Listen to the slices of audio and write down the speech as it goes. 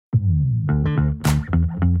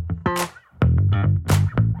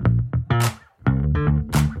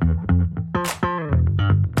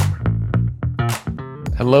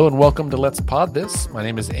Hello and welcome to Let's Pod This. My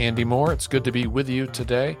name is Andy Moore. It's good to be with you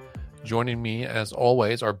today. Joining me, as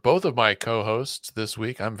always, are both of my co-hosts this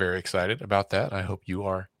week. I'm very excited about that. I hope you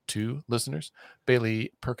are too, listeners.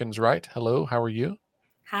 Bailey Perkins-Wright, hello. How are you?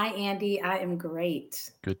 Hi, Andy. I am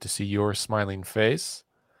great. Good to see your smiling face.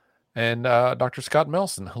 And Dr. Scott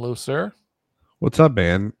Melson, hello, sir. What's up,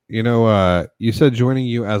 man? You said joining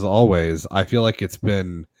you as always. I feel like it's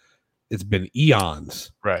been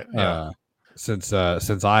eons, Right. Yeah. since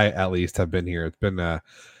I at least have been here. It's been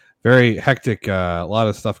very hectic. A lot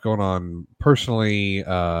of stuff going on personally,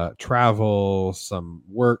 travel, some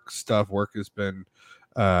work stuff. Work has been,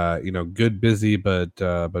 good, busy, but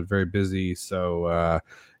very busy. So,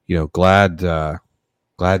 glad to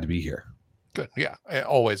be here. Good. Yeah. It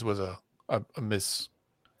always was a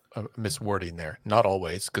miswording there. Not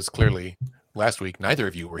always, because clearly last week neither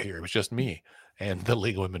of you were here. It was just me and the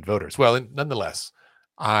League of Women Voters. Well, nonetheless,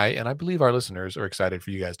 I believe our listeners are excited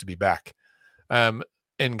for you guys to be back. And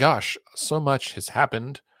gosh, so much has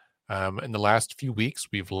happened in the last few weeks.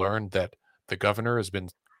 We've learned that the governor has been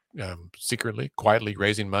secretly, quietly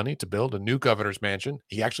raising money to build a new governor's mansion.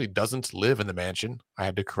 He actually doesn't live in the mansion. I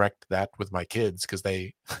had to correct that with my kids because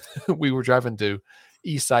we were driving to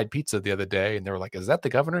East Side Pizza the other day, and they were like, "Is that the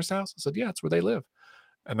governor's house?" I said, "Yeah, it's where they live."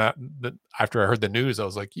 And that after I heard the news, I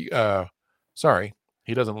was like, "Sorry,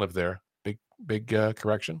 he doesn't live there." Big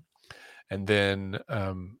correction. And then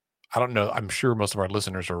I don't know. I'm sure most of our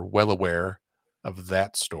listeners are well aware of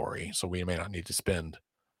that story, so we may not need to spend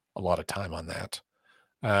a lot of time on that.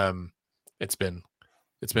 It's been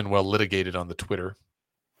well litigated on the Twitter,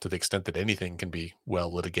 to the extent that anything can be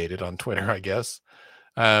well litigated on Twitter, I guess.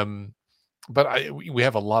 But we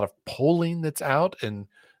have a lot of polling that's out, and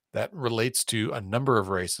that relates to a number of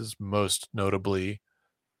races, most notably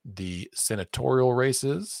the senatorial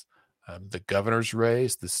races, the governor's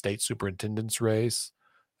race, the state superintendent's race,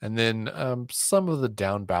 and then some of the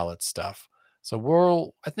down ballot stuff.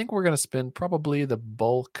 So I think we're going to spend probably the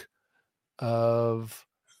bulk of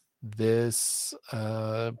this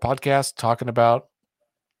podcast talking about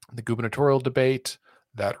the gubernatorial debate,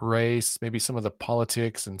 that race, maybe some of the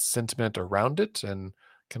politics and sentiment around it, and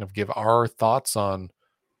kind of give our thoughts on,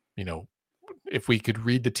 if we could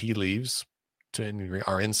read the tea leaves to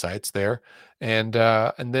our insights there, and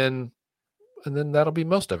then that'll be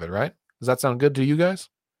most of it, right? Does that sound good to you guys?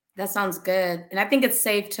 That sounds good. And I think it's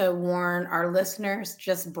safe to warn our listeners,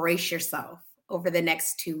 just brace yourself over the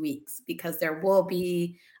next 2 weeks, because there will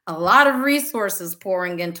be a lot of resources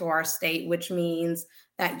pouring into our state, which means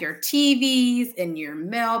that your TVs and your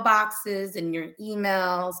mailboxes and your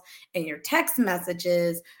emails and your text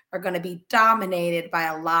messages are going to be dominated by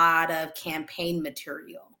a lot of campaign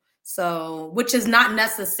material. So, which is not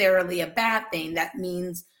necessarily a bad thing. That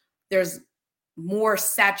means there's more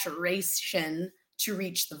saturation to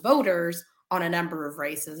reach the voters on a number of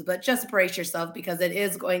races. But just brace yourself, because it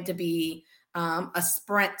is going to be a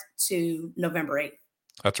sprint to November 8th.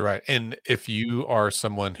 That's right. And if you are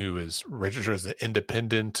someone who is registered as an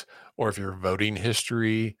independent, or if your voting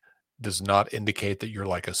history does not indicate that you're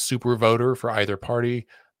like a super voter for either party,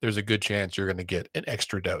 there's a good chance you're going to get an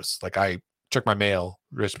extra dose. Like, I checked my mail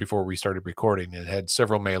just before we started recording, and it had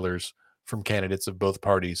several mailers from candidates of both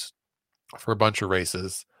parties for a bunch of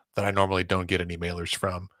races that I normally don't get any mailers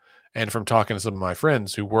from. And from talking to some of my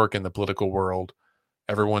friends who work in the political world,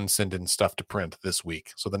 everyone's sending stuff to print this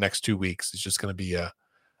week. So the next 2 weeks is just going to be a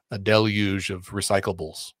deluge of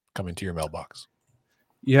recyclables coming to your mailbox.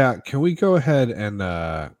 Yeah, can we go ahead and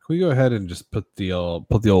just put the old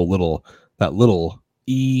little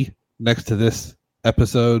E next to this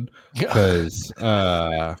episode? Because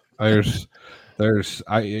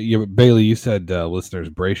Bailey, you said listeners,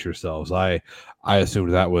 brace yourselves. I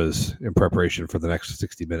assumed that was in preparation for the next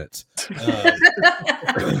 60 minutes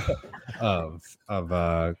of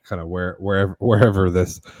kind of wherever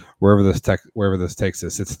this takes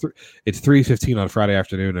us. It's 3:15 on Friday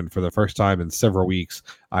afternoon, and for the first time in several weeks,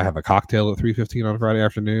 I have a cocktail at 3:15 on Friday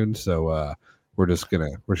afternoon. So we're just gonna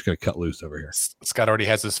cut loose over here. Scott already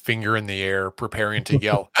has his finger in the air, preparing to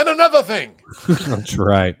yell, "And another thing!" That's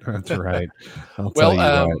right.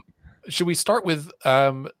 Should we start with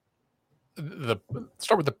the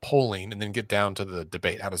polling and then get down to the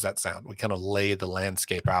debate? How does that sound? We kind of lay the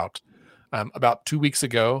landscape out. About 2 weeks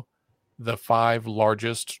ago, the 5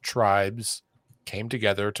 largest tribes came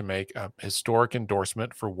together to make a historic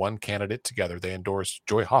endorsement for one candidate together. They endorsed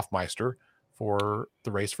Joy Hoffmeister for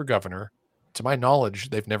the race for governor. To my knowledge,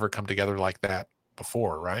 they've never come together like that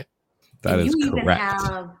before, right? That is correct. You even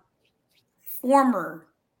have former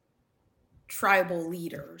tribal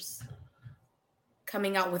leaders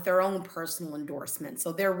coming out with their own personal endorsement.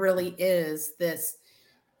 So there really is this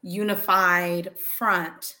unified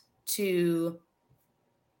front to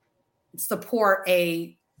support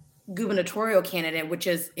a gubernatorial candidate, which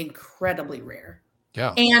is incredibly rare.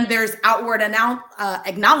 Yeah. And there's outward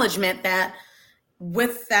acknowledgement that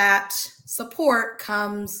with that support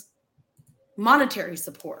comes monetary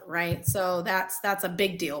support, right? So that's a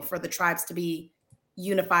big deal for the tribes to be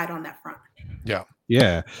unified on that front. Yeah.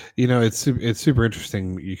 Yeah, it's super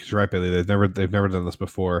interesting. You're right, Bailey. They've never done this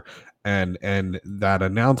before, and that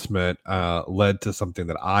announcement led to something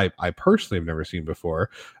that I personally have never seen before.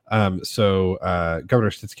 So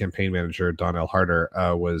Governor Stitt's campaign manager Donnell Harder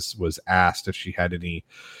was asked if she had any,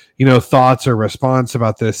 thoughts or response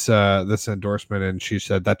about this endorsement, and she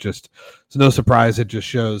said that it's no surprise. It just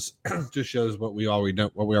shows what we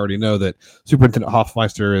already know, that Superintendent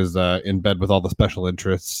Hoffmeister is in bed with all the special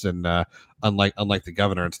interests, and unlike the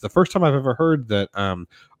governor. It's the first time I've ever heard that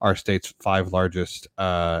our state's 5 largest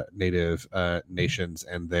native nations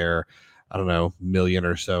and their, I don't know, million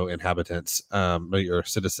or so inhabitants or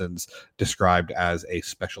citizens described as a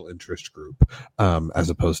special interest group,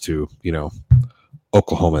 as opposed to,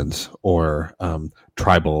 Oklahomans or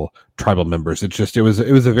tribal members. It was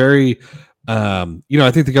a very,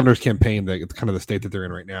 I think the governor's campaign, it's kind of the state that they're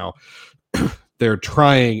in right now. They are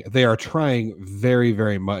trying very,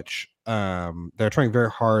 very much. They're trying very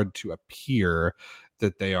hard to appear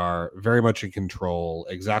that they are very much in control,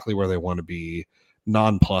 exactly where they want to be,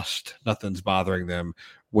 nonplussed, nothing's bothering them.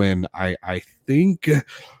 When I think,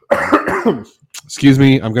 excuse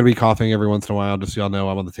me, I'm going to be coughing every once in a while, just so y'all know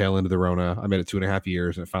I'm on the tail end of the Rona. I made it 2.5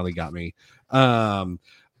 years and it finally got me.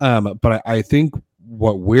 But I think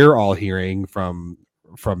what we're all hearing from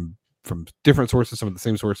different sources, some of the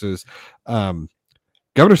same sources,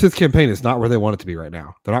 Governor Stitt's campaign is not where they want it to be right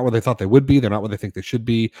now. They're not where they thought they would be. They're not where they think they should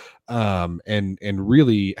be, and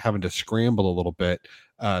really having to scramble a little bit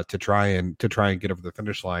to try and get over the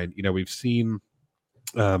finish line. We've seen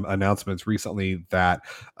announcements recently that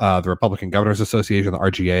the Republican Governors Association, the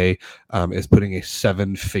RGA, is putting a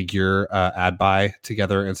 7-figure ad buy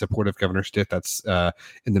together in support of Governor Stitt. That's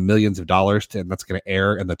in the millions of dollars, and that's going to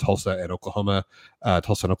air in the Tulsa and Oklahoma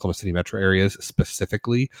City metro areas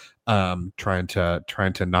specifically, trying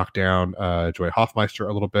to knock down Joy Hoffmeister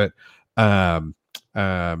a little bit.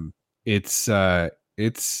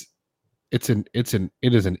 It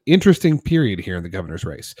is an interesting period here in the governor's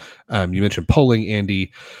race. You mentioned polling,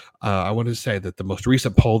 Andy. I wanted to say that the most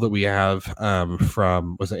recent poll that we have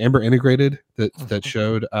from, was it Amber Integrated that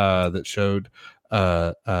showed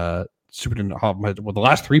Superintendent Hoffmeister. Well, the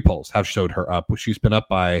last 3 polls have showed her up. She's been up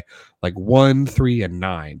by like 1, 3, and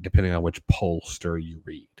 9, depending on which pollster you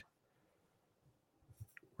read.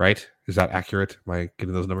 Right? Is that accurate? Am I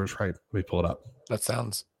getting those numbers right? Let me pull it up.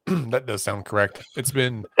 That does sound correct. It's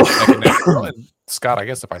been neck and neck. And Scott, I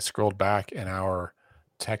guess if I scrolled back in our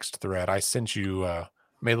text thread, I sent you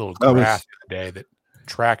made a little graph today that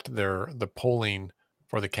tracked the polling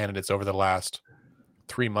for the candidates over the last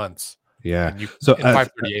 3 months. Yeah. And so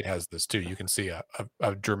 538 has this too. You can see a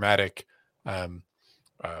dramatic, not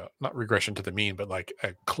regression to the mean, but like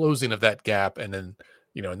a closing of that gap. And then,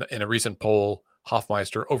 in a recent poll,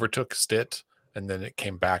 Hoffmeister overtook Stitt, and then it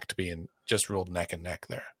came back to being just ruled neck and neck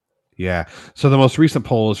there. Yeah. So the most recent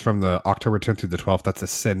poll is from the October 10th through the 12th. That's a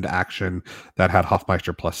send action that had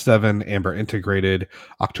Hoffmeister +7, Amber Integrated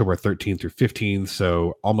October 13th through 15th.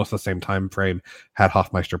 So almost the same time frame, had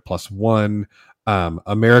Hoffmeister +1.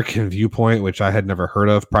 American Viewpoint, which I had never heard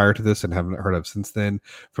of prior to this and haven't heard of since then,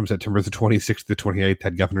 from September the 26th to the 28th,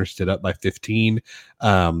 had Governor Stitt up by 15.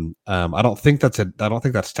 I don't think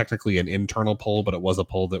that's technically an internal poll, but it was a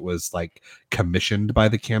poll that was like commissioned by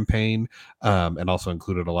the campaign, and also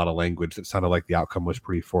included a lot of language that sounded like the outcome was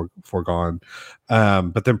pretty foregone.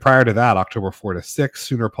 But then prior to that, October 4 to 6,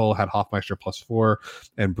 Sooner poll had Hoffmeister +4,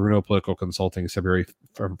 and Bruno Political Consulting February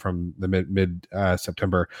from the mid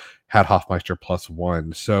September had Hoffmeister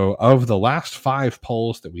 +1. So of the last 5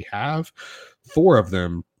 polls that we have, 4 of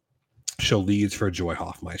them show leads for Joy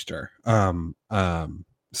Hoffmeister. So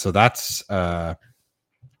that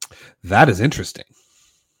is interesting.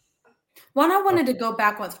 One, I wanted to go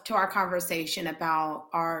back to our conversation about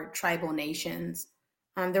our tribal nations.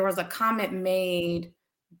 There was a comment made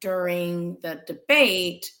during the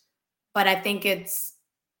debate, but I think it's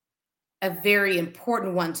a very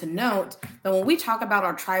important one to note, that when we talk about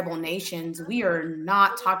our tribal nations, we are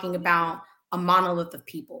not talking about a monolith of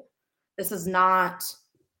people. This is not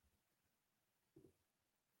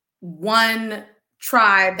one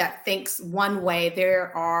tribe that thinks one way.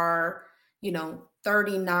 There are,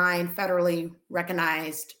 39 federally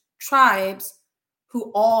recognized tribes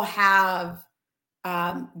who all have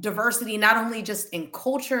diversity, not only just in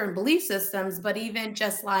culture and belief systems, but even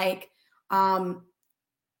just like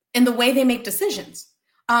in the way they make decisions.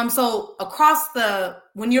 So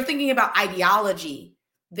when you're thinking about ideology,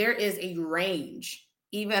 there is a range,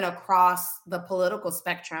 even across the political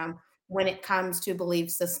spectrum, when it comes to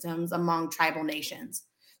belief systems among tribal nations.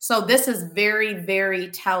 So this is very, very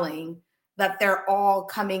telling that they're all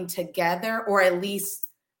coming together, or at least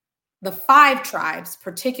the 5 tribes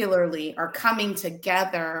particularly are coming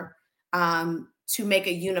together to make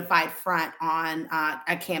a unified front on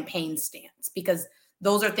a campaign stance, because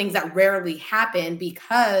those are things that rarely happen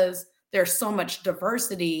because there's so much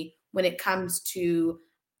diversity when it comes to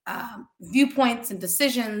viewpoints and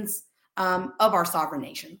decisions of our sovereign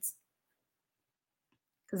nations.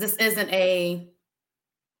 Because this isn't a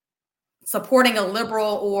supporting a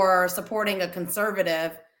liberal or supporting a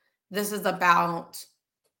conservative. This is about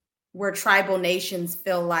where tribal nations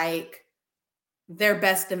feel like their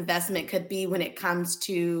best investment could be when it comes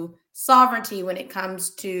to sovereignty, when it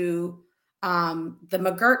comes to the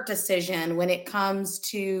McGirt decision, when it comes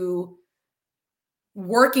to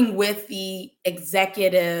working with the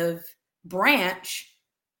executive branch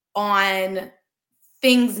on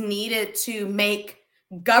things needed to make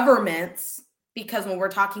governments, because when we're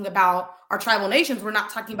talking about our tribal nations, we're not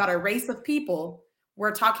talking about a race of people.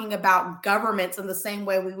 We're talking about governments in the same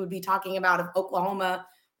way we would be talking about if Oklahoma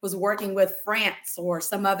was working with France or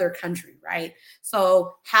some other country, right?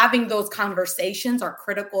 So having those conversations are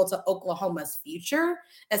critical to Oklahoma's future,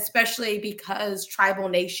 especially because tribal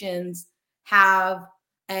nations have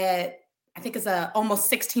I think it's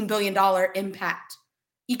almost $16 billion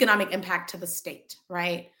economic impact to the state,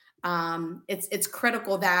 right? It's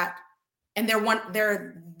critical that, and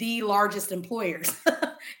they're the largest employers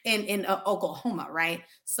in Oklahoma, right?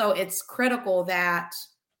 So it's critical that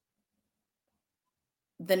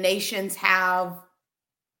the nations have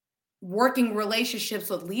working relationships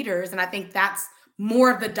with leaders. And I think that's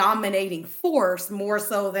more of the dominating force, more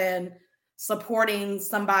so than supporting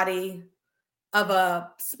somebody of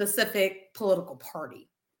a specific political party.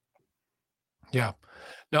 Yeah.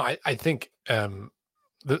 No, I think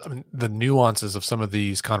the nuances of some of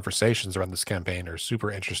these conversations around this campaign are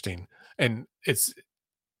super interesting. And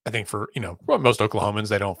I think for, most Oklahomans,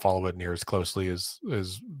 they don't follow it near as closely as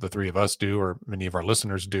the 3 of us do, or many of our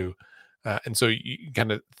listeners do. And so you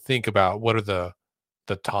kind of think about what are the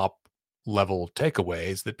top level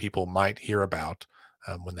takeaways that people might hear about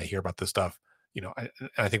when they hear about this stuff.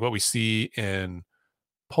 I think what we see in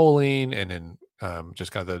polling and in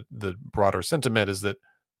just kind of the broader sentiment is that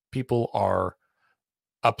people are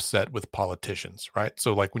upset with politicians, right?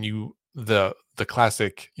 So like when the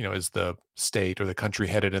classic, is the state or the country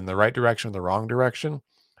headed in the right direction or the wrong direction?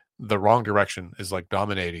 The wrong direction is like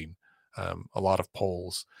dominating a lot of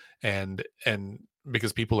polls, and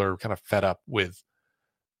because people are kind of fed up with,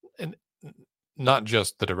 and not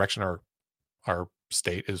just the direction our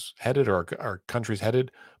state is headed or our country's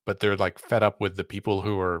headed, but they're like fed up with the people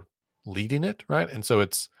who are leading it, right? And so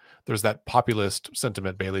there's that populist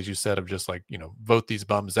sentiment, Bailey, as you said, of just like, vote these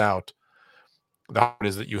bums out. The hard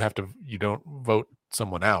is that you don't vote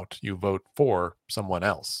someone out, you vote for someone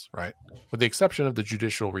else, right? With the exception of the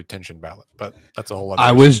judicial retention ballot, but that's a whole other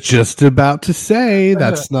I issue. was just about to say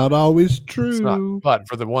that's not always true. It's not, but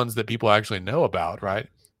for the ones that people actually know about, right?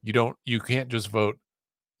 You can't just vote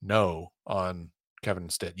no on Kevin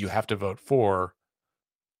Stitt. You have to vote for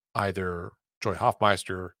either Joy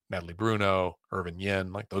Hoffmeister, Natalie Bruno, Irvin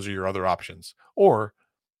Yin, like those are your other options. Or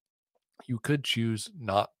you could choose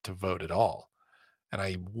not to vote at all. And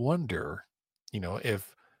I wonder,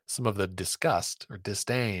 if some of the disgust or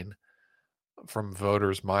disdain from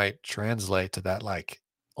voters might translate to that, like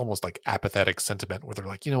almost like apathetic sentiment where they're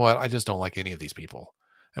like, you know what, I just don't like any of these people.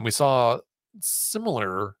 And we saw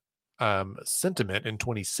similar sentiment in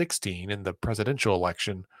 2016 in the presidential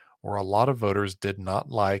election, where a lot of voters did not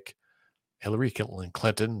like Hillary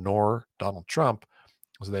Clinton nor Donald Trump,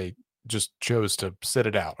 because they just chose to sit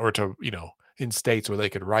it out, or to, in states where they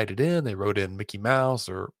could write it in, they wrote in Mickey Mouse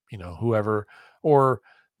or, whoever, or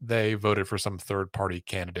they voted for some third party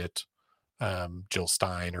candidate, Jill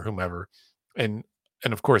Stein or whomever. And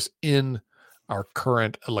of course, in our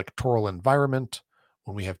current electoral environment,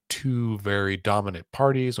 when we have 2 very dominant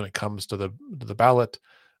parties, when it comes to the ballot,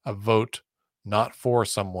 a vote not for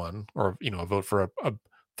someone, or, a vote for a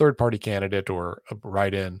third party candidate, or a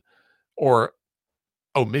write-in, or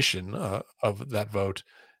omission of that vote,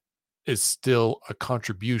 is still a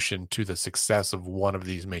contribution to the success of one of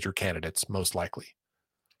these major candidates, most likely.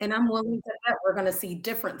 And I'm willing to bet we're going to see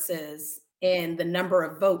differences in the number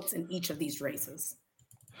of votes in each of these races.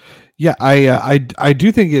 Yeah, I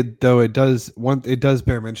do think it though it does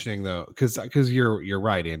bear mentioning though because you're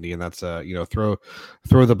right, Andy, and that's throw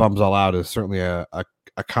the bums all out is certainly a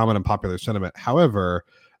common and popular sentiment. However,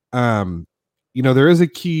 there is a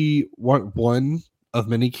key one of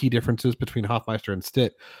many key differences between Hoffmeister and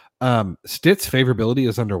Stitt. Stitt's favorability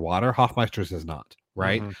is underwater, Hoffmeister's is not,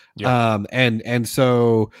 right? Mhm. Yeah. And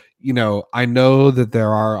so I know that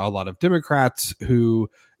there are a lot of Democrats who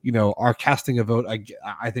are casting a vote.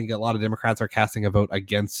 I think a lot of Democrats are casting a vote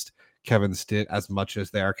against Kevin Stitt as much as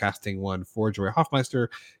they are casting one for Joy Hoffmeister,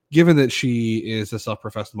 given that she is a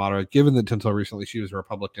self-professed moderate, given that until recently she was a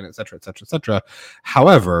Republican, et cetera, et cetera, et cetera.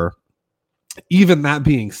 However, even that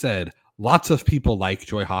being said, lots of people like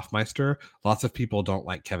Joy Hoffmeister. Lots of people don't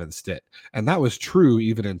like Kevin Stitt. And that was true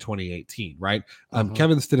even in 2018, right?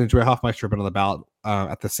 Kevin Stitt and Joy Hoffmeister have been on the ballot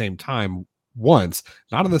at the same time once,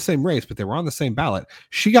 not in the same race, but they were on the same ballot.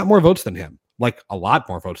 She got more votes than him, like a lot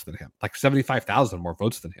more votes than him, like 75,000 more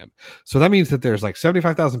votes than him. So that means that there's like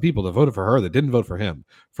 75,000 people that voted for her that didn't vote for him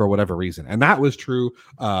for whatever reason. And that was true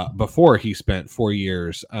before he spent 4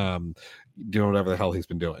 years doing whatever the hell he's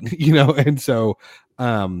been doing, and so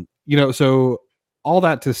so all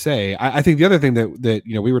that to say, I think the other thing that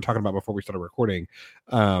we were talking about before we started recording,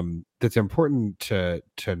 that's important to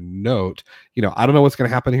note, I don't know what's going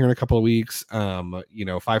to happen here in a couple of weeks.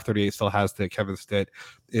 538 still has that Kevin Stitt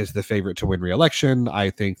is the favorite to win re-election.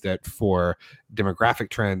 I think that for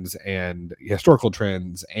demographic trends and historical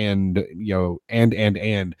trends and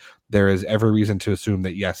and there is every reason to assume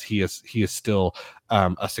that yes, he is still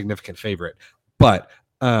a significant favorite. But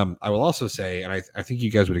I will also say, and I think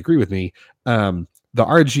you guys would agree with me, the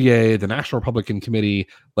RGA, the National Republican Committee,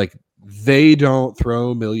 like they don't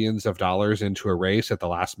throw millions of dollars into a race at the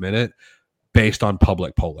last minute based on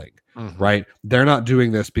public polling, right? They're not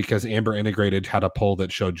doing this because Amber Integrated had a poll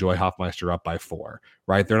that showed Joy Hoffmeister up by 4,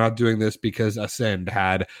 right? They're not doing this because Ascend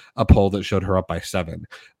had a poll that showed her up by 7.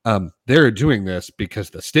 They're doing this because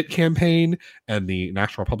the Stitt campaign and the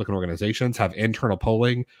National Republican organizations have internal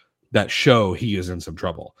polling that show he is in some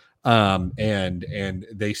trouble. And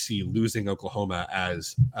they see losing Oklahoma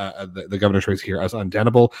as the governor's race here as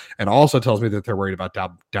untenable, and also tells me that they're worried about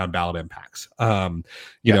down ballot impacts.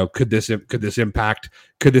 Could this impact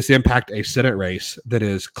a Senate race that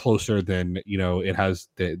is closer than it has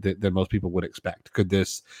than most people would expect? Could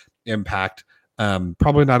this impact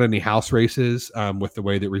probably not any House races with the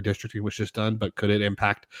way that redistricting was just done, but could it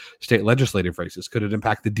impact state legislative races? Could it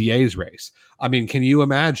impact the DA's race? I mean, can you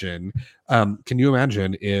imagine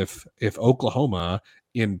if Oklahoma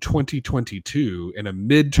in 2022, in a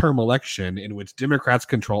midterm election in which Democrats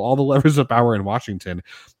control all the levers of power in Washington,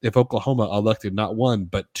 if Oklahoma elected not 1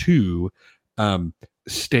 but 2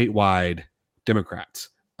 statewide Democrats,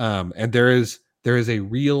 and there is a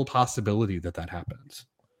real possibility that happens.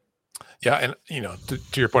 Yeah, and to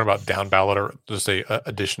your point about down ballot or just say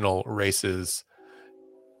additional races,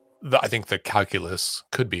 I think the calculus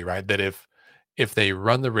could be right that if they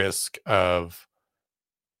run the risk of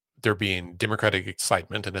there being Democratic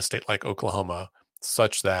excitement in a state like Oklahoma,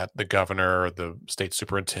 such that the governor, the state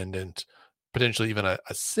superintendent, potentially even a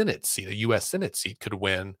Senate seat, a U.S. Senate seat, could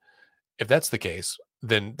win. If that's the case,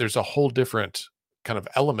 then there's a whole different kind of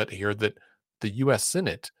element here that the U.S.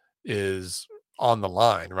 Senate is on the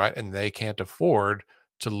line, right? And they can't afford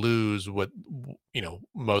to lose what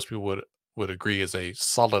most people would agree is a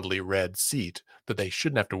solidly red seat that they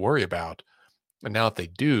shouldn't have to worry about. And now if they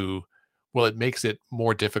do, well, it makes it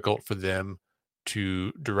more difficult for them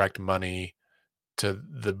to direct money to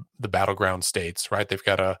the battleground states, right? They've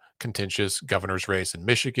got a contentious governor's race in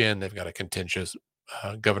Michigan. They've got a contentious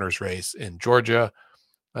governor's race in Georgia.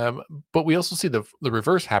 But we also see the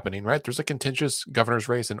reverse happening, right? There's a contentious governor's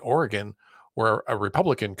race in Oregon where a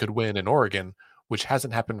Republican could win in Oregon, which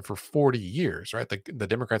hasn't happened for 40 years, right? The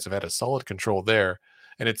Democrats have had a solid control there.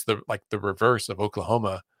 And it's the reverse of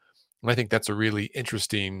Oklahoma. And I think that's a really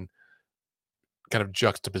interesting kind of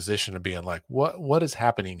juxtaposition of being like, what is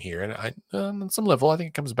happening here? And on some level, I think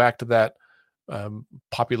it comes back to that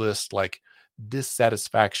populist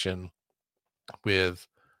dissatisfaction with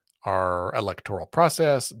our electoral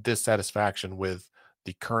process, dissatisfaction with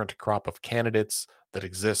the current crop of candidates that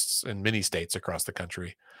exists in many states across the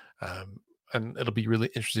country. And it'll be really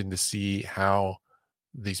interesting to see how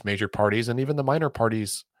these major parties and even the minor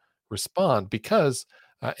parties respond, because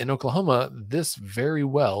in Oklahoma, this very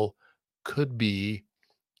well could be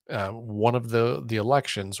one of the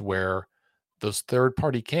elections where those third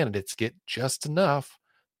party candidates get just enough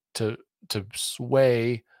to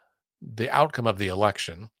sway the outcome of the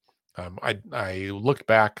election. I looked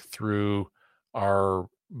back through our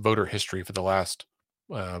voter history for the last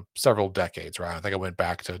several decades, right? I think I went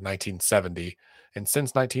back to 1970, and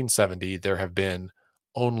since 1970, there have been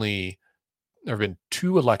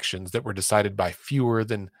two elections that were decided by fewer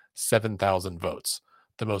than 7,000 votes.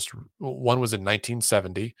 One was in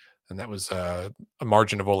 1970, and that was a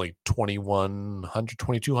margin of only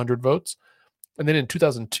 2,200 votes. And then in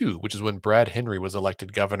 2002, which is when Brad Henry was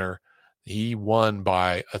elected governor, he won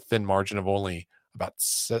by a thin margin of only about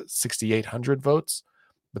 6,800 votes.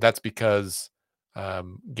 But that's because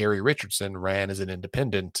Gary Richardson ran as an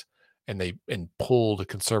independent, and pulled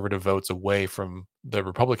conservative votes away from the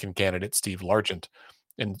Republican candidate, Steve Largent.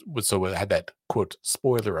 And so it had that, quote,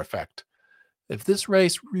 spoiler effect. If this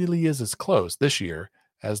race really is as close this year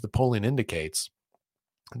as the polling indicates,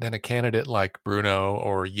 then a candidate like Bruno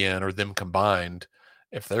or Yin or them combined,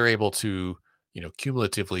 if they're able to,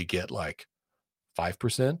 cumulatively get like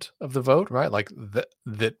 5% of the vote, right? Like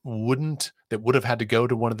that would have had to go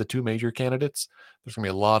to one of the two major candidates. There's going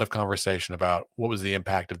to be a lot of conversation about what was the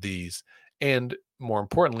impact of these. And more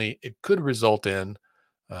importantly, it could result in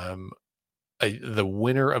the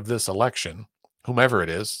winner of this election, whomever it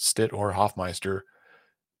is, Stitt or Hoffmeister,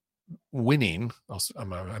 winning.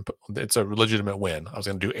 It's a legitimate win. I was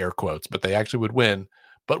going to do air quotes, but they actually would win,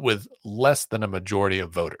 but with less than a majority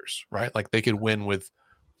of voters, right? Like they could win with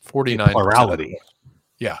 49% plurality.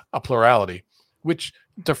 Yeah, a plurality, which,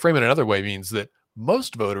 to frame it another way, means that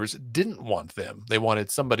most voters didn't want them. They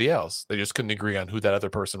wanted somebody else. They just couldn't agree on who that other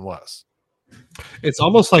person was. It's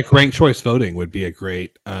almost like ranked choice voting would be a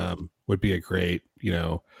great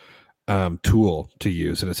tool to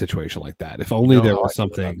use in a situation like that. If only there was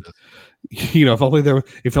something, if only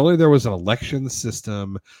there was an election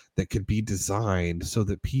system that could be designed so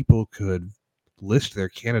that people could list their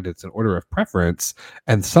candidates in order of preference,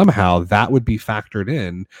 and somehow that would be factored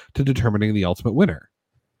in to determining the ultimate winner.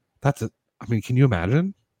 Can you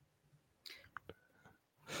imagine?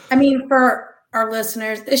 For our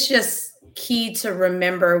listeners, it's just key to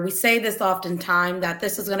remember. We say this oftentimes that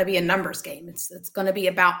this is going to be a numbers game. It's going to be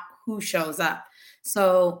about who shows up.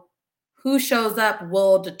 So who shows up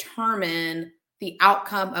will determine the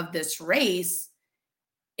outcome of this race.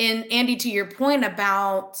 And Andy, to your point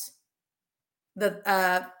about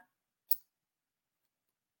the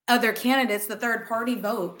other candidates, the third party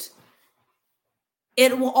vote,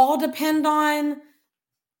 it will all depend on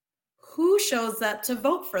who shows up to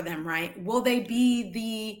vote for them, right? Will they be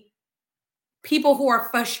the people who are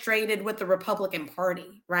frustrated with the Republican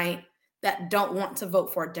Party, right, that don't want to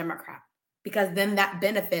vote for a Democrat? Because then that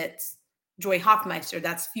benefits Joy Hoffmeister.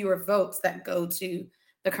 That's fewer votes that go to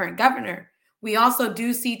the current governor. We also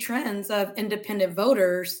do see trends of independent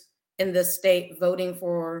voters in this state voting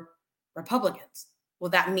for Republicans. Will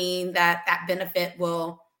that mean that benefit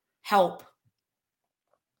will help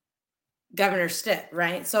Governor Stitt,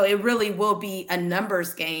 right? So it really will be a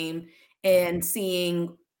numbers game, and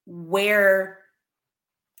seeing where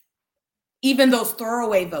even those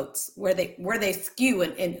throwaway votes, where they skew,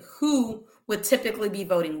 and who would typically be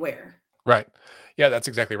voting where. Right. Yeah, that's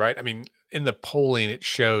exactly right. In the polling, it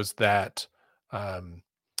shows that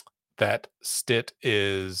that Stitt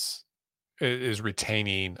is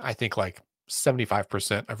retaining, I think, like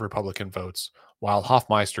 75% of Republican votes, while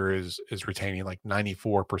Hoffmeister is retaining like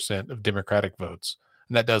 94% of Democratic votes.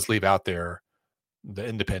 And that does leave out there the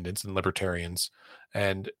independents and libertarians.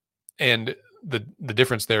 And the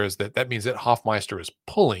difference there is that means that Hoffmeister is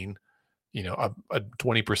pulling, a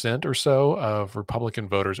 20% or so of Republican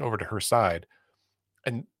voters over to her side.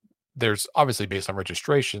 And there's obviously, based on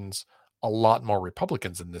registrations, a lot more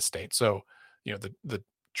Republicans in this state. So, the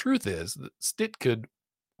truth is that Stitt could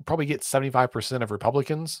probably get 75% of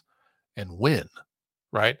Republicans and win,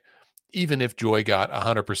 right? Even if Joy got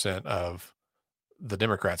 100% of the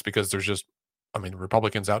Democrats, because there's just,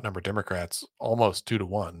 Republicans outnumber Democrats almost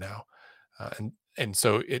 2-1 now. And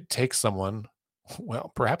so it takes someone,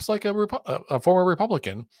 well, perhaps like a former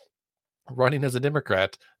Republican running as a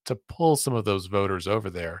Democrat, to pull some of those voters over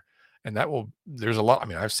there. And there's a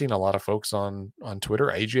lot. I've seen a lot of folks on Twitter,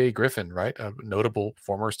 AJ Griffin, right? A notable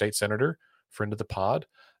former state senator, friend of the pod.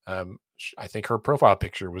 I think her profile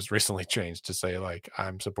picture was recently changed to say, like,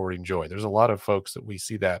 I'm supporting Joy. There's a lot of folks that we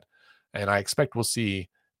see that. And I expect we'll see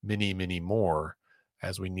many, many more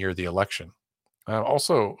as we near the election.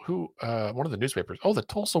 Also, one of the newspapers, the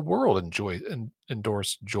Tulsa World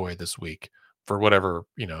endorsed Joy this week, for whatever,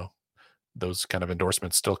 those kind of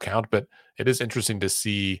endorsements still count. But it is interesting to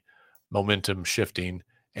see momentum shifting.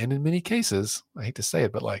 And in many cases, I hate to say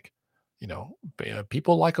it, but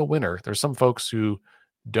people like a winner. There's some folks who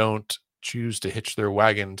don't choose to hitch their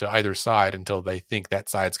wagon to either side until they think that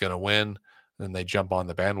side's going to win. Then they jump on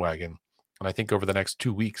the bandwagon. And I think over the next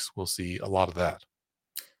 2 weeks, we'll see a lot of that.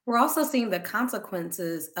 We're also seeing the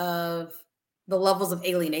consequences of the levels of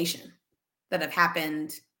alienation that have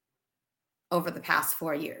happened over the past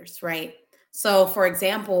 4 years, right? So, for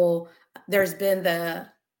example, there's been the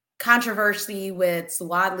controversy with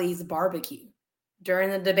Swadley's barbecue. During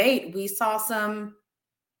the debate, we saw some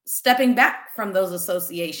stepping back from those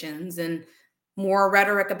associations and more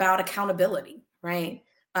rhetoric about accountability, right?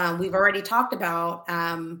 We've already talked about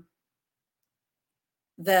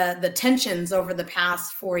the tensions over the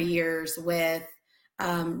past 4 years with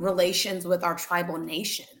relations with our tribal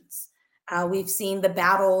nations. We've seen the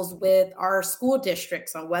battles with our school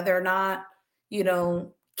districts on whether or not,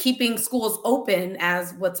 keeping schools open,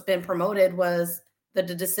 as what's been promoted was the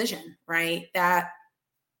decision, right? That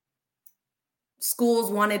schools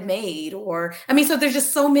wanted made, or I mean, so there's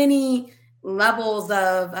just so many levels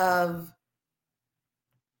of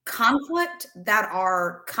conflict that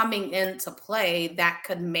are coming into play that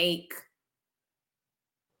could make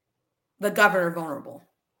the governor vulnerable.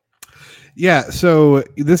 Yeah, so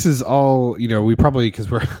this is all, we probably, because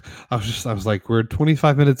I was like, we're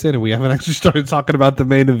 25 minutes in and we haven't actually started talking about the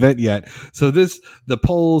main event yet. So the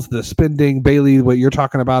polls, the spending, Bailey, what you're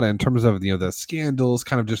talking about in terms of, the scandals,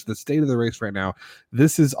 kind of just the state of the race right now,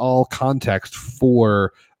 this is all context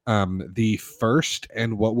for the first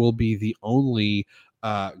and what will be the only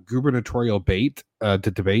gubernatorial debate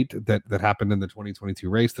that happened in the 2022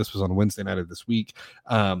 race. This was on Wednesday night of this week,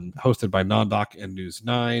 hosted by Nondoc and News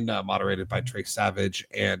 9, moderated by Trey Savage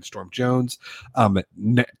and Storm Jones,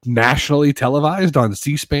 nationally televised on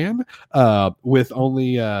C-SPAN, with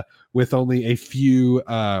only a few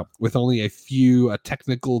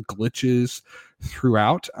technical glitches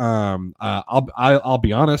throughout. I'll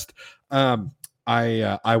be honest.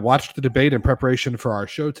 I watched the debate in preparation for our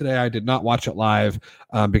show today. I did not watch it live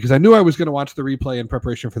because I knew I was going to watch the replay in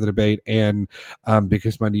preparation for the debate, and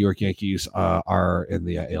because my New York Yankees are in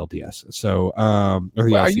the ALDS. So, or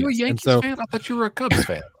the Well, LCS. are you a Yankees fan? I thought you were a Cubs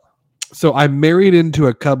fan. So I'm married into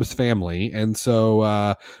a Cubs family, and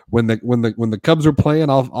so when the Cubs are playing,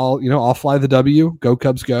 I'll fly the W. Go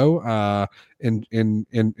Cubs, go! And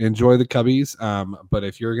enjoy the Cubbies. But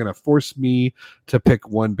if you're gonna force me to pick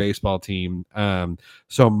one baseball team,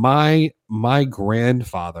 so my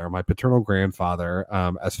grandfather, my paternal grandfather,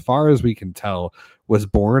 as far as we can tell, was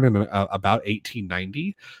born in about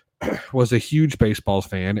 1890. Was a huge baseball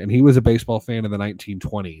fan, and he was a baseball fan in the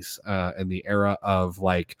 1920s, in the era of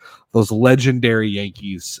like those legendary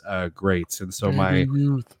Yankees greats. And so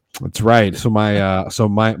that's right. So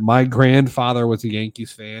my grandfather was a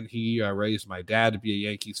Yankees fan. He raised my dad to be a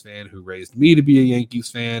Yankees fan, who raised me to be a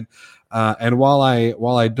Yankees fan. And while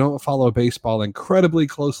I don't follow baseball incredibly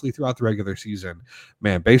closely throughout the regular season,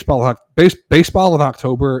 man, baseball in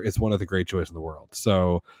October is one of the great joys in the world.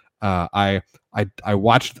 So I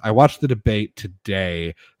watched the debate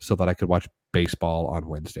today so that I could watch baseball on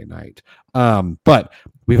Wednesday night. But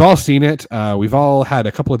we've all seen it. We've all had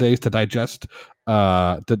a couple of days to digest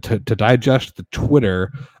to digest the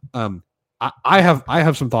Twitter. I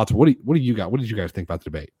have some thoughts. What do you got? What did you guys think about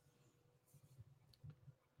the debate?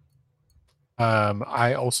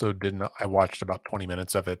 I also didn't. I watched about 20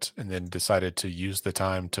 minutes of it and then decided to use the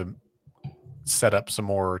time to set up some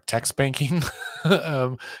more text banking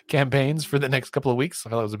campaigns for the next couple of weeks. I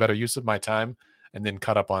felt it was a better use of my time, and then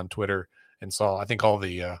caught up on Twitter and saw, I think, all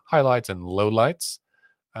the highlights and lowlights.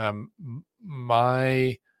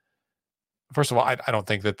 First of all, I don't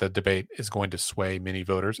think that the debate is going to sway many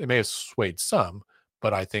voters. It may have swayed some,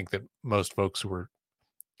 but I think that most folks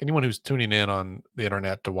anyone who's tuning in on the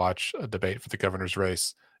internet to watch a debate for the governor's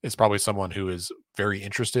race is probably someone who is very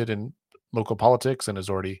interested in local politics and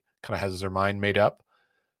already kind of has their mind made up.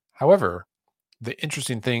 However, the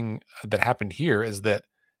interesting thing that happened here is that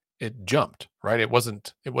it jumped, right? It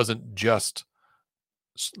wasn't just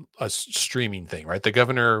a streaming thing, right? The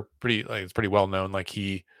governor it's pretty well known. Like,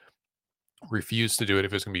 he refused to do it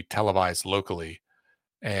if it was going to be televised locally.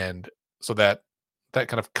 And so that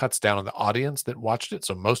kind of cuts down on the audience that watched it.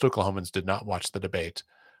 So most Oklahomans did not watch the debate,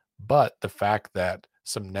 but the fact that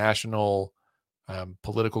some national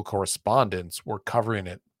political correspondents were covering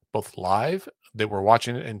it both live, they were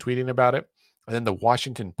watching it and tweeting about it. And then the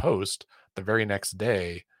Washington Post the very next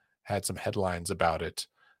day had some headlines about it.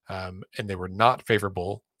 And they were not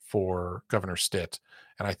favorable for Governor Stitt.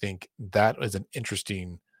 And I think that is an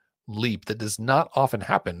interesting leap that does not often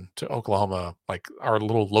happen to Oklahoma, like our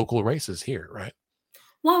little local races here, right?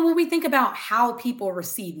 Well, when we think about how people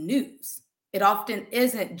receive news, it often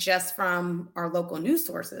isn't just from our local news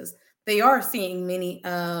sources. They are seeing many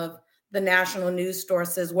of the national news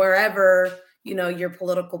sources wherever, your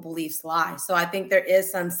political beliefs lie. So I think there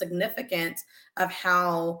is some significance of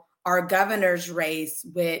how our governor's race,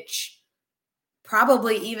 which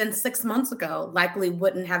probably even 6 months ago likely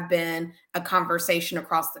wouldn't have been a conversation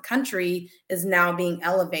across the country, is now being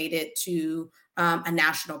elevated to a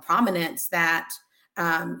national prominence. That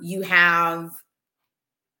you have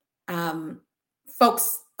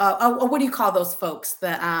folks, what do you call those folks?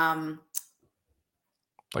 Like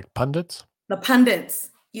pundits? The pundits,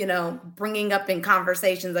 bringing up in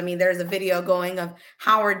conversations. I mean, there's a video going of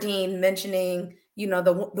Howard Dean mentioning,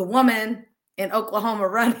 the woman in Oklahoma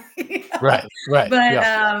running. Right. But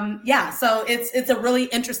so it's a really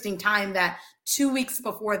interesting time that 2 weeks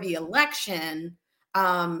before the election,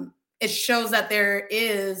 it shows that there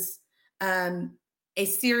is a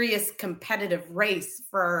serious competitive race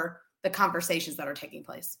for the conversations that are taking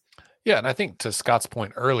place. Yeah, and I think to Scott's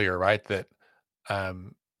point earlier, right, that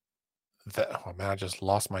oh man, I just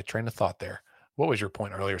lost my train of thought there. What was your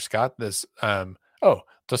point earlier, Scott? This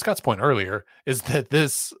to Scott's point earlier is that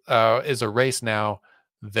this is a race now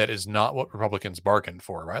that is not what Republicans bargained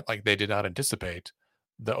for, right? Like they did not anticipate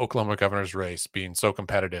the Oklahoma governor's race being so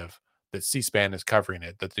competitive that C-SPAN is covering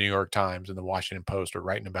it, that the New York Times and the Washington Post are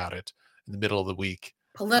writing about it in the middle of the week.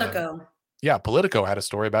 Politico. Politico had a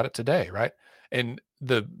story about it today, right? And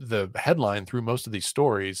the headline through most of these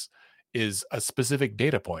stories is a specific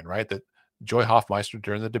data point, right? That Joy Hoffmeister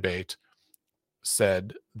during the debate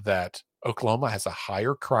said that Oklahoma has a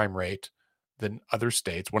higher crime rate than other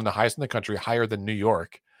states, one of the highest in the country, higher than New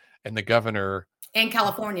York, and the governor and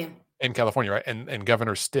California, right? And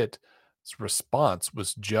Governor Stitt's response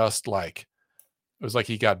was just like, it was like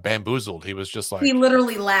he got bamboozled. He was just like, he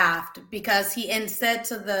literally laughed because he said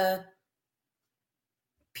to the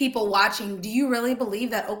people watching, do you really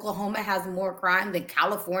believe that Oklahoma has more crime than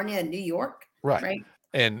California and New York? Right.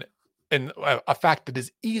 And a fact that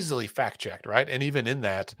is easily fact checked, right? And even in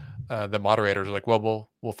that, the moderators are like,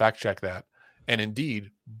 well, we'll fact check that. And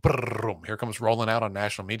indeed, boom, here comes rolling out on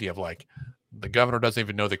national media of like, the governor doesn't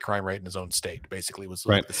even know the crime rate in his own state. Basically, was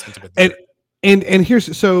like the sentiment there. And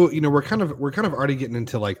here's, so we're kind of already getting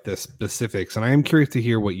into like the specifics, and I am curious to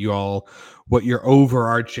hear what your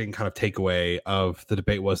overarching kind of takeaway of the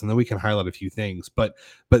debate was, and then we can highlight a few things. But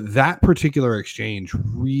that particular exchange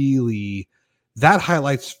really, that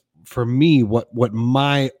highlights for me what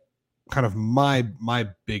my kind of my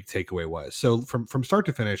big takeaway was. So from start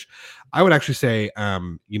to finish, I would actually say,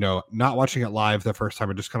 not watching it live the first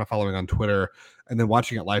time, or just kind of following on Twitter, and then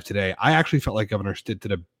watching it live today, I actually felt like Governor Stitt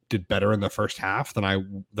did better in the first half than I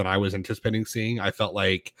was anticipating seeing. I felt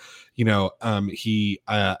like, he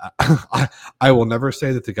I will never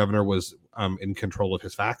say that the governor was in control of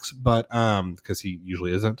his facts, but because he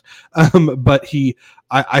usually isn't. But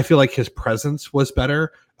I feel like his presence was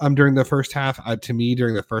better during the first half. To me,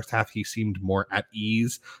 during the first half, he seemed more at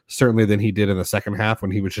ease, certainly, than he did in the second half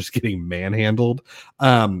when he was just getting manhandled.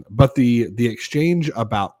 But the exchange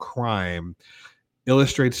about crime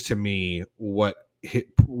illustrates to me what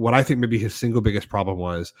I think maybe his single biggest problem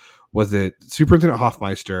was that Superintendent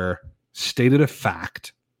Hoffmeister stated a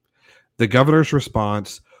fact. The governor's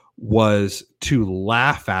response was to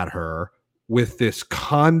laugh at her with this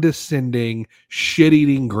condescending,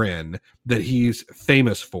 shit-eating grin that he's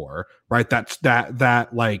famous for, right? That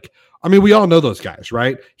like, I mean, we all know those guys,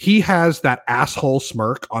 right? He has that asshole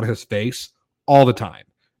smirk on his face all the time.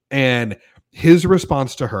 And his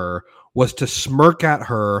response to her was to smirk at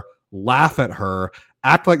her, laugh at her,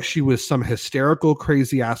 act like she was some hysterical,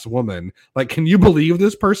 crazy ass woman. Like, can you believe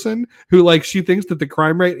this person who, like, she thinks that the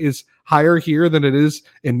crime rate is higher here than it is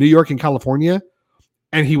in New York and California?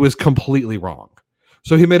 And he was completely wrong.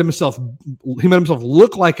 So he made himself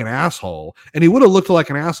look like an asshole, and he would have looked like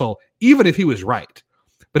an asshole even if he was right.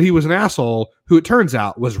 But he was an asshole who, it turns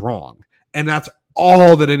out, was wrong. And that's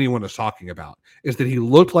all that anyone is talking about, is that he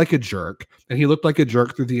looked like a jerk, and he looked like a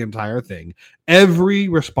jerk through the entire thing. Every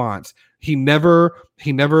response, he never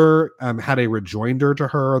had a rejoinder to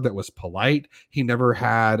her that was polite. He never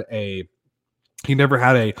had a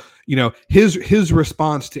his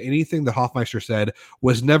response to anything that Hoffmeister said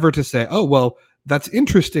was never to say, oh, well, that's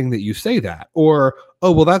interesting that you say that, or,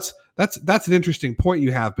 oh, well, that's an interesting point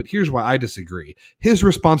you have, but here's why I disagree. His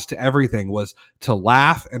response to everything was to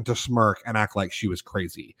laugh and to smirk and act like she was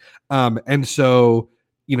crazy. And so,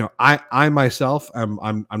 I myself,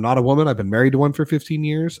 I'm not a woman. I've been married to one for 15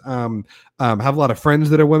 years. Have a lot of friends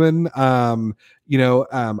that are women. So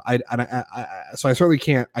I certainly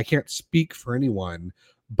can't speak for anyone,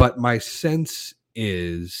 but my sense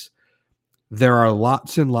is there are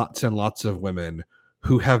lots and lots and lots of women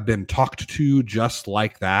who have been talked to just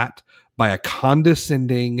like that by a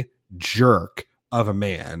condescending jerk of a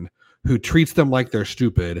man who treats them like they're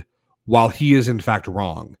stupid while he is in fact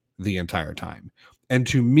wrong the entire time. And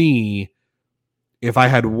to me, if I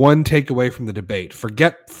had one takeaway from the debate,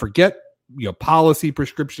 forget policy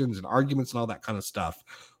prescriptions and arguments and all that kind of stuff.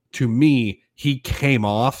 To me, he came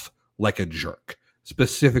off like a jerk,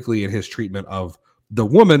 specifically in his treatment of the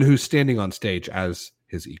woman who's standing on stage as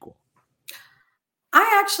his equal.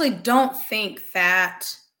 I actually don't think that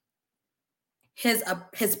his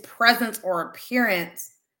presence or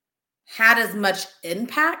appearance had as much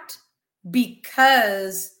impact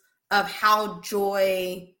because of how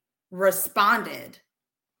Joy responded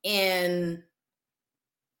in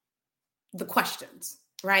the questions,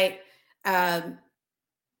 right?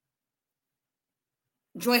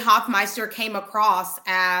 Joy Hoffmeister came across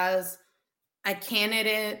as a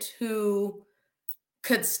candidate who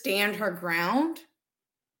could stand her ground,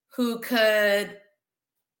 who could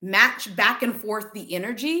match back and forth the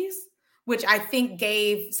energies, which I think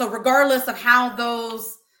so regardless of how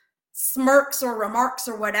those smirks or remarks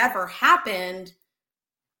or whatever happened,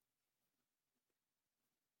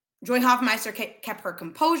 Joy Hoffmeister kept her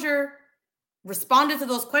composure, responded to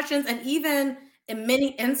those questions, and even in many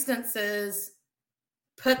instances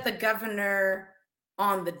put the governor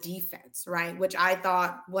on the defense, right? Which I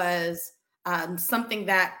thought was something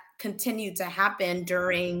that continued to happen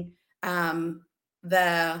during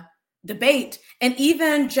the debate. And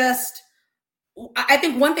even just, I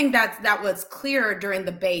think one thing that was clear during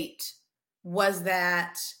the debate was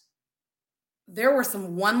that there were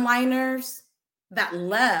some one-liners that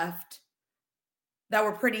left that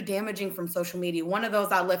were pretty damaging from social media. One of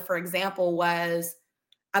those I left, for example, was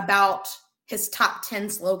about his top 10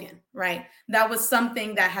 slogan, right? That was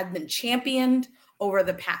something that had been championed over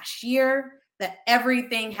the past year, that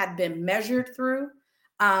everything had been measured through,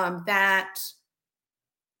 that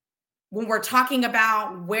when we're talking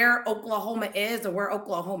about where Oklahoma is and where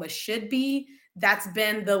Oklahoma should be, that's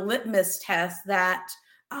been the litmus test that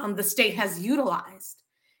the state has utilized.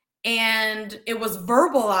 And it was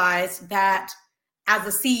verbalized that as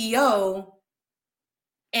a CEO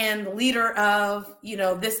and leader of,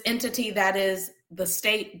 this entity that is the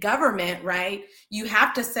state government, right? You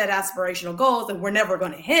have to set aspirational goals, and we're never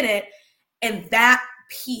going to hit it. And that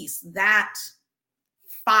piece, that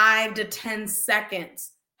 5 to 10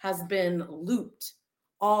 seconds has been looped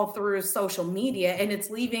all through social media. And it's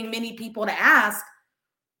leaving many people to ask,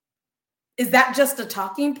 is that just a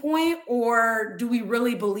talking point? Or do we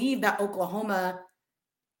really believe that Oklahoma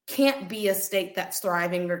can't be a state that's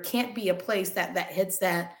thriving, or can't be a place that hits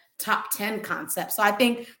that top 10 concept? So I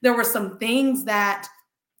think there were some things that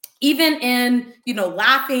even in,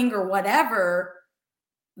 laughing or whatever,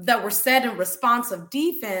 that were said in response of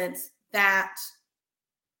defense that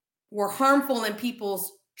were harmful in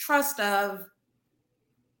people's trust of,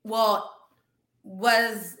 well,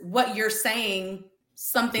 was what you're saying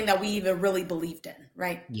something that we even really believed in,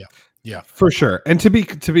 right? Yeah, for sure. And to be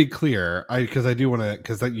clear, because I do want to,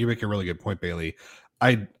 because you make a really good point, Bailey.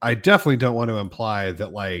 I definitely don't want to imply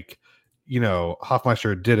that, like,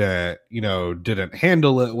 Hoffmeister didn't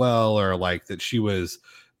handle it well, or like that she was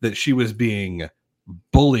being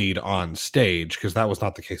bullied on stage, because that was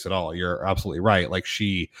not the case at all. You're absolutely right. Like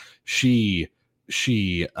she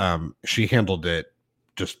handled it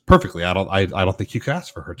just perfectly. I don't think you could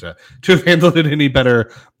ask for her to have handled it any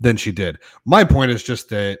better than she did. My point is just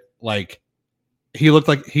that, like, he looked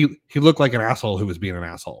like an asshole who was being an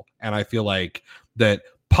asshole, and I feel like that,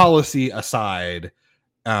 policy aside,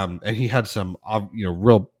 and he had some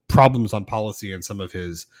real problems on policy and some of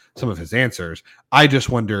his answers. I just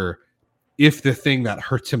wonder if the thing that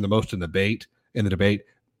hurts him the most in the debate,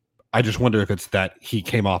 I just wonder if it's that he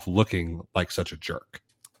came off looking like such a jerk.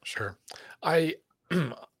 Sure.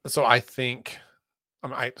 So I think,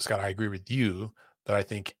 Scott, I agree with you that I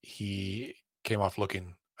think he came off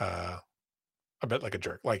looking a bit like a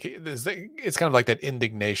jerk. Like, it's kind of like that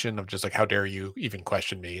indignation of just like, how dare you even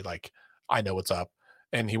question me? Like, I know what's up.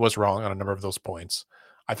 And he was wrong on a number of those points.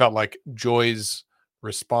 I felt like Joy's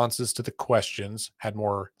responses to the questions had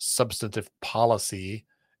more substantive policy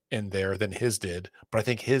in there than his did, but I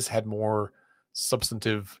think his had more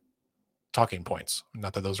substantive talking points.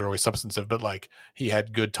 Not that those are always substantive, but like, he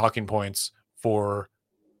had good talking points for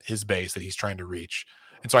his base that he's trying to reach.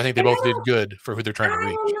 And so I think they both did good for who they're trying to reach.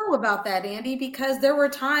 I don't know about that, Andy, because there were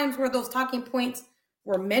times where those talking points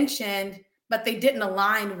were mentioned, but they didn't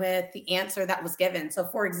align with the answer that was given. So,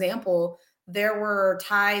 for example, there were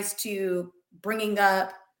ties to bringing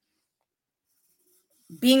up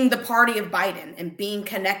being the party of Biden and being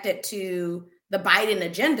connected to the Biden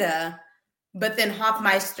agenda. But then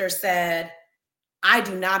Hoffmeister said, I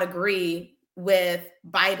do not agree with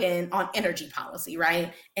Biden on energy policy,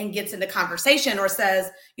 right? And gets into conversation, or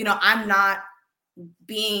says, I'm not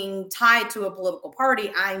being tied to a political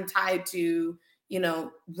party, I'm tied to,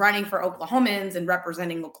 running for Oklahomans and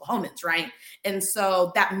representing Oklahomans, right? And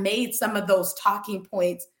so that made some of those talking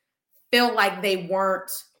points feel like they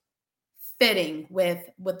weren't fitting with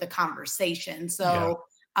the conversation. So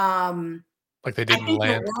like they I didn't think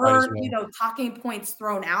there land quite as were, well. talking points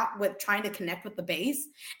thrown out with trying to connect with the base.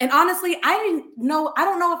 And honestly, I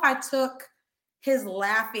don't know if I took his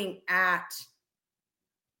laughing at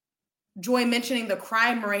Joy mentioning the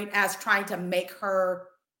crime rate as trying to make her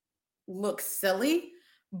look silly,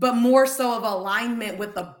 but more so of alignment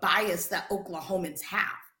with the bias that Oklahomans have.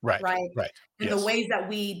 Right. And the ways that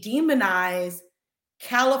we demonize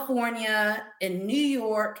California and New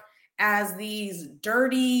York as these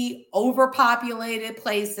dirty, overpopulated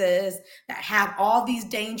places that have all these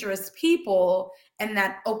dangerous people, and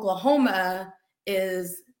that Oklahoma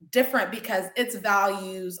is different because its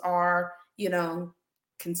values are,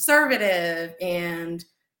 conservative and,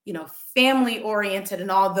 family oriented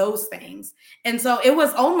and all those things. And so it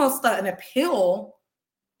was almost an appeal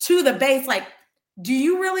to the base. Like, do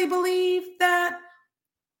you really believe that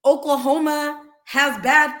Oklahoma has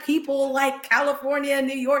bad people like California and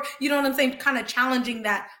New York? You know what I'm saying? Kind of challenging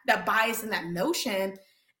that bias and that notion.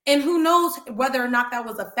 And who knows whether or not that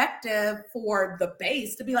was effective for the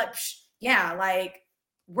base to be like, yeah, like,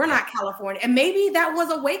 we're not California. And maybe that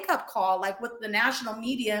was a wake-up call, like with the national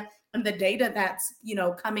media and the data that's,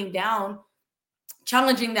 coming down,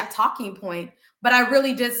 challenging that talking point. But I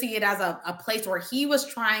really did see it as a place where he was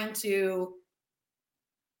trying to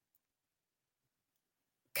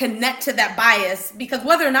connect to that bias, because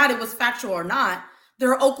whether or not it was factual or not,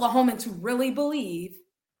 there are Oklahomans who really believe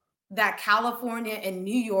that California and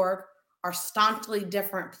New York are staunchly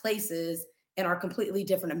different places and are completely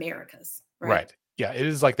different Americas. Right. Yeah. It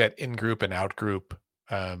is like that in-group and out-group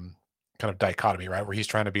kind of dichotomy, right? Where he's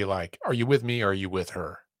trying to be like, are you with me or are you with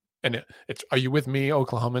her? And it's, are you with me,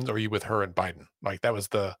 Oklahomans, or are you with her and Biden? Like that was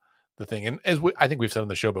the thing. And as I think we've said on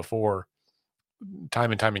the show before,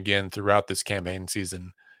 time and time again throughout this campaign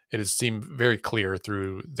season, it has seemed very clear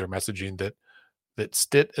through their messaging that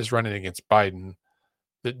Stitt is running against Biden,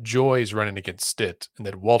 that Joy is running against Stitt, and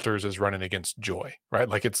that Walters is running against Joy, right?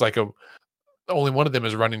 Like it's like only one of them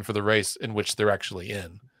is running for the race in which they're actually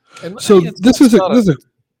in. And so this is a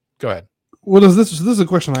go ahead. Well, this is a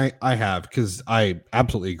question I have, because I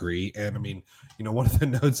absolutely agree. And I mean, one of the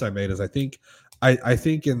notes I made is I think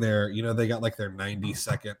in their, they got like their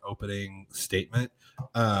 90-second opening statement.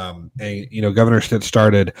 And Governor Stitt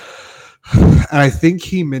started, and I think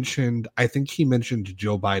he mentioned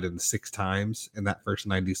Joe Biden 6 times in that first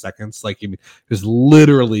 90 seconds. Like he was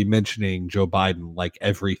literally mentioning Joe Biden like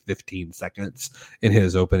every 15 seconds in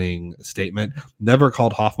his opening statement. Never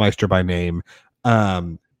called Hoffmeister by name.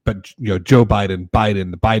 But Joe Biden,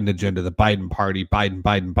 the Biden agenda, the Biden party,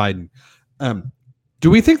 Biden. Do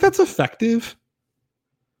we think that's effective?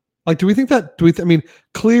 Like,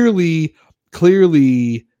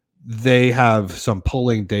 clearly they have some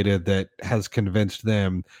polling data that has convinced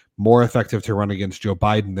them more effective to run against Joe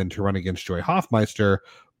Biden than to run against Joy Hoffmeister.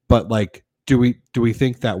 But like, do we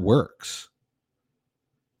think that works?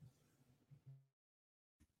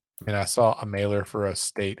 I mean, I saw a mailer for a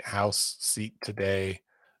state house seat today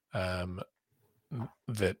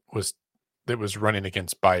that was running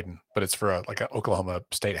against Biden, but it's for like an Oklahoma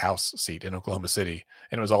state house seat in Oklahoma City,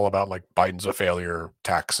 and it was all about like Biden's a failure,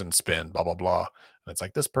 tax and spend, blah blah blah. And it's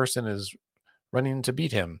like, this person is running to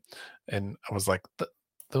beat him, and I was like,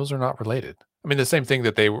 those are not related. I mean, the same thing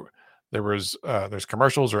that there's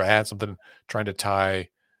commercials or ads, something trying to tie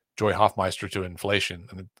Joy Hoffmeister to inflation,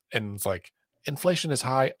 and it's like, inflation is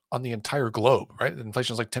high on the entire globe, right?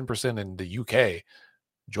 Inflation is like 10% in the UK.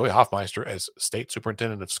 Joy Hoffmeister, as state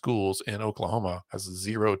superintendent of schools in Oklahoma, has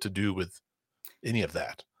zero to do with any of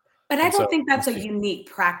that. But I don't think that's a unique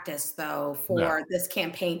practice, though, for this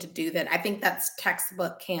campaign to do that. I think that's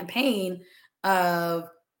textbook campaign of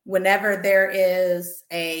whenever there is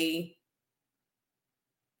a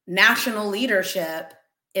national leadership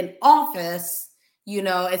in office,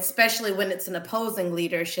 especially when it's an opposing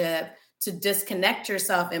leadership, to disconnect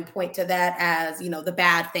yourself and point to that as, the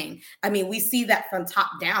bad thing. I mean, we see that from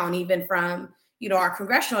top down, even from, our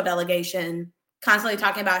congressional delegation constantly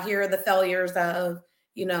talking about, here are the failures of,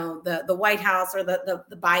 the White House or the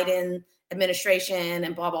Biden administration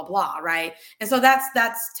and blah, blah, blah. Right. And so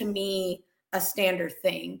that's to me a standard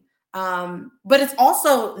thing. But it's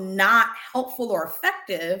also not helpful or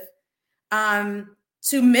effective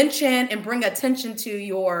to mention and bring attention to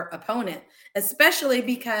your opponent, especially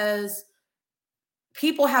because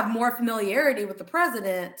people have more familiarity with the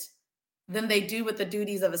president than they do with the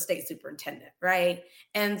duties of a state superintendent, right?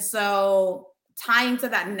 And so tying to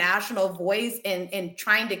that national voice and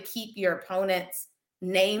trying to keep your opponent's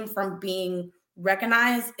name from being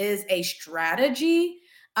recognized is a strategy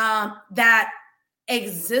that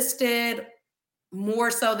existed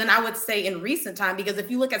more so than I would say in recent time. Because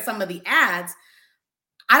if you look at some of the ads,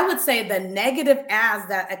 I would say the negative ads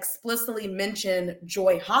that explicitly mention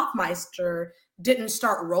Joy Hoffmeister didn't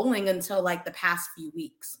start rolling until like the past few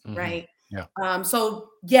weeks, right? Yeah. So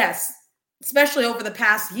yes, especially over the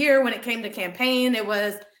past year when it came to campaign, it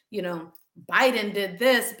was, Biden did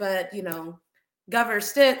this, but, Governor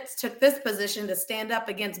Stitt took this position to stand up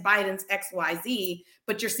against Biden's XYZ.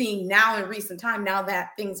 But you're seeing now in recent time, now that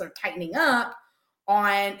things are tightening up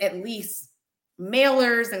on at least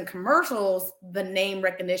mailers and commercials, the name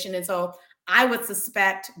recognition. And so I would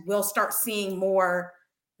suspect we'll start seeing more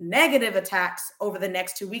negative attacks over the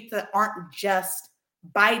next 2 weeks that aren't just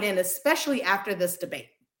Biden, especially after this debate.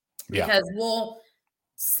 Because we'll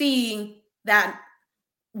see that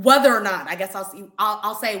whether or not, I guess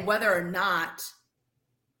I'll say whether or not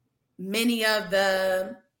many of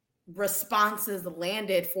the responses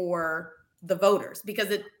landed for the voters, because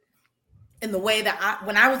in the way that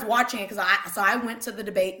when I was watching it, because I went to the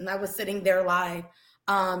debate and I was sitting there live,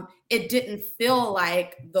 it didn't feel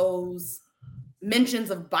like those mentions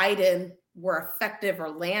of Biden were effective or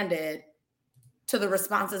landed to the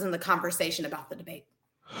responses in the conversation about the debate.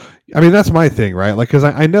 I mean, that's my thing, right? Like, because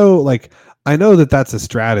I know that that's a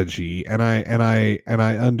strategy, and I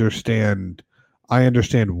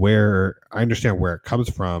understand where it comes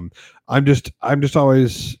from. I'm just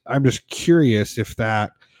curious if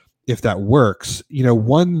that works.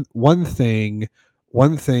 One thing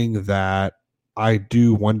that I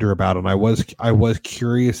do wonder about, and I was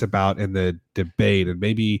curious about in the debate, and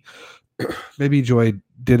maybe Joy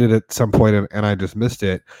did it at some point and I just missed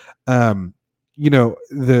it. The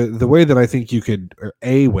way that I think you could, or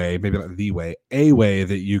a way, maybe not the way, a way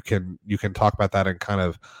that you can talk about that in kind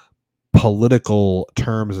of political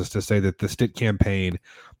terms is to say that the Stitt campaign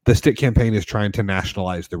is trying to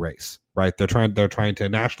nationalize the race, right? They're trying to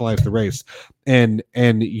nationalize the race, and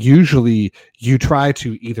usually you try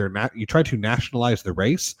to nationalize the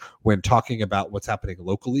race when talking about what's happening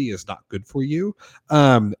locally is not good for you.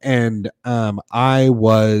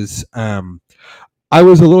 I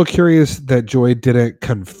was a little curious that Joy didn't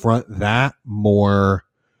confront that more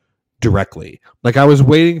directly. Like, I was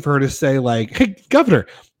waiting for her to say, like, "Hey, Governor,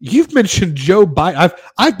 you've mentioned Joe Biden.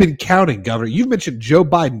 I've been counting, Governor. You've mentioned Joe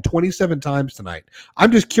Biden 27 times tonight.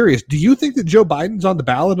 I'm just curious. Do you think that Joe Biden's on the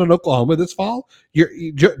ballot in Oklahoma this fall?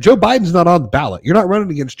 Joe Biden's not on the ballot. You're not running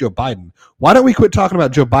against Joe Biden. Why don't we quit talking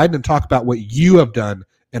about Joe Biden and talk about what you have done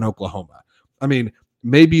in Oklahoma?" I mean,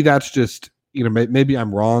 maybe that's just, maybe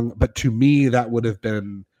I'm wrong, but to me, that could have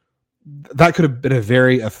been a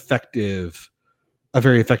very effective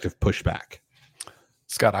pushback.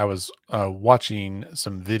 Scott, I was watching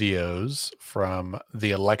some videos from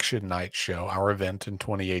the election night show, our event in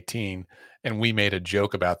 2018, and we made a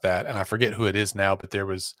joke about that. And I forget who it is now, but there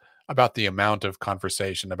was about the amount of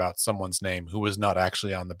conversation about someone's name who was not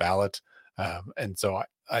actually on the ballot. And so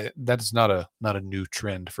that is not a new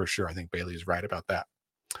trend for sure. I think Bailey's right about that.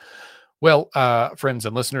 Well, friends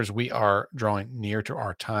and listeners, we are drawing near to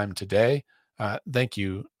our time today. Thank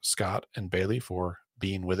you, Scott and Bailey, for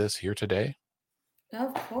being with us here today.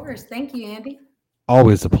 Of course. Thank you, Andy.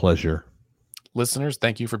 Always a pleasure. Listeners,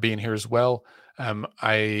 thank you for being here as well.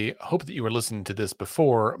 I hope that you were listening to this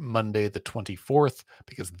before Monday the 24th,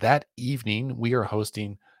 because that evening we are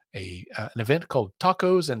hosting an event called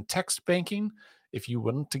Tacos and Text Banking. If you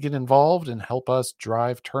want to get involved and help us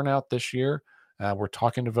drive turnout this year, we're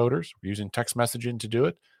talking to voters. We're using text messaging to do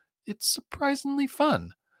it. It's surprisingly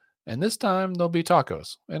fun. And this time there'll be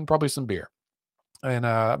tacos and probably some beer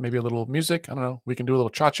and maybe a little music. I don't know. We can do a little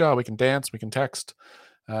cha-cha. We can dance. We can text.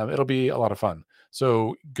 It'll be a lot of fun.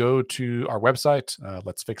 So go to our website,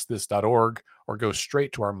 letsfixthis.org, or go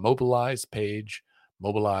straight to our Mobilize page,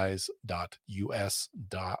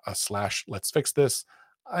 mobilize.us/letsfixthis.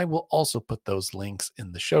 I will also put those links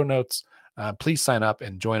in the show notes. Please sign up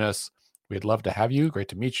and join us. We'd love to have you. Great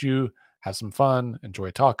to meet you. Have some fun. Enjoy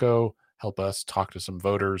a taco. Help us talk to some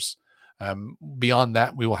voters. Beyond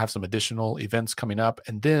that, we will have some additional events coming up.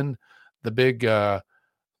 And then the big, the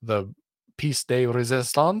Piece de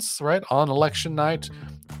Resistance, right, on election night,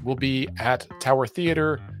 will be at Tower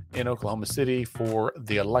Theater in Oklahoma City for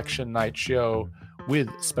the election night show with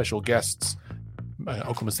special guests,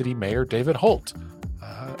 Oklahoma City Mayor David Holt,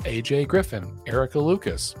 AJ Griffin, Erica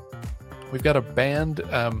Lucas. We've got a band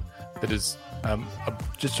that is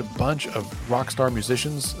just a bunch of rock star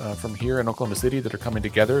musicians from here in Oklahoma City that are coming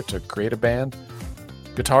together to create a band.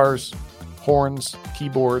 Guitars, horns,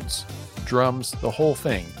 keyboards, drums, the whole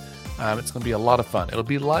thing. It's going to be a lot of fun. It'll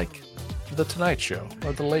be like The Tonight Show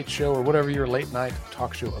or The Late Show or whatever your late night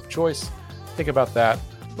talk show of choice. Think about that,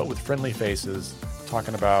 but with friendly faces,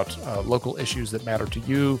 talking about local issues that matter to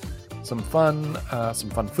you, some fun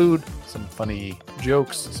food, some funny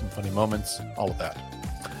jokes, some funny moments, all of that.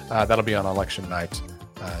 That'll be on election night.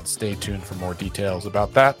 Stay tuned for more details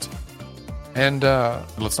about that. And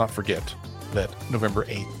let's not forget that November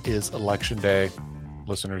 8th is Election Day.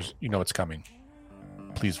 Listeners, you know it's coming.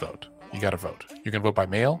 Please vote. You got to vote. You can vote by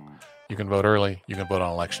mail. You can vote early. You can vote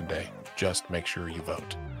on Election Day. Just make sure you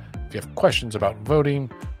vote. If you have questions about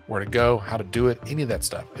voting, where to go, how to do it, any of that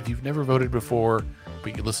stuff. If you've never voted before,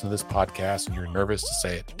 but you listen to this podcast and you're nervous to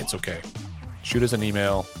say it, it's okay. Shoot us an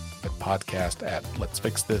email at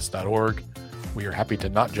podcast@letsfixthis.org. We are happy to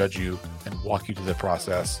not judge you and walk you through the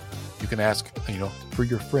process. You can ask, for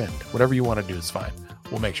your friend. Whatever you want to do is fine.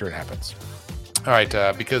 We'll make sure it happens. All right,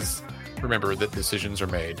 because remember that decisions are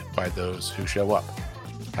made by those who show up.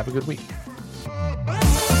 Have a good week.